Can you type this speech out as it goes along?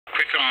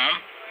quick arm.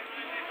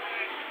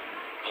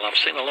 Well, I've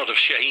seen a lot of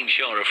Shaheen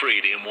Shah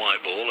Afridi in white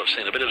ball. I've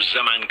seen a bit of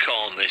Zaman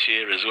Khan this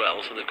year as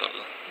well, so they've got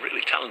a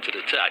really talented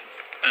attack.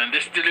 And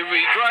this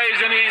delivery drives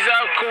and he's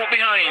out, caught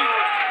behind.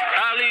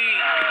 Ali,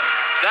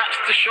 that's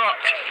the shot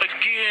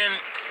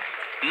again.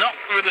 Not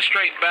with a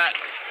straight bat.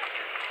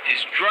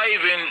 He's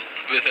driving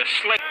with a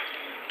slight.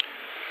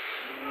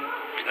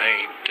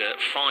 Played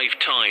 5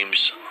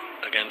 times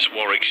against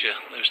Warwickshire.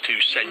 Those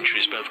 2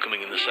 centuries both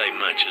coming in the same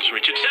match as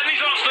Richard said.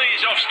 He's lost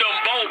these off stump,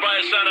 bowled by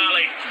Hassan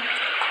Ali.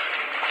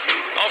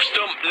 Off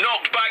stump,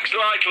 knocked back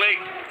slightly.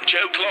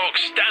 Joe Clark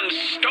stands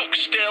stock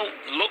still,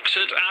 looks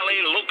at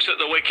Ali, looks at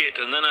the wicket,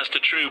 and then has to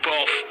troop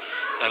off.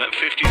 And at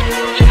 50,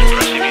 it's an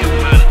impressive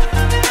young man.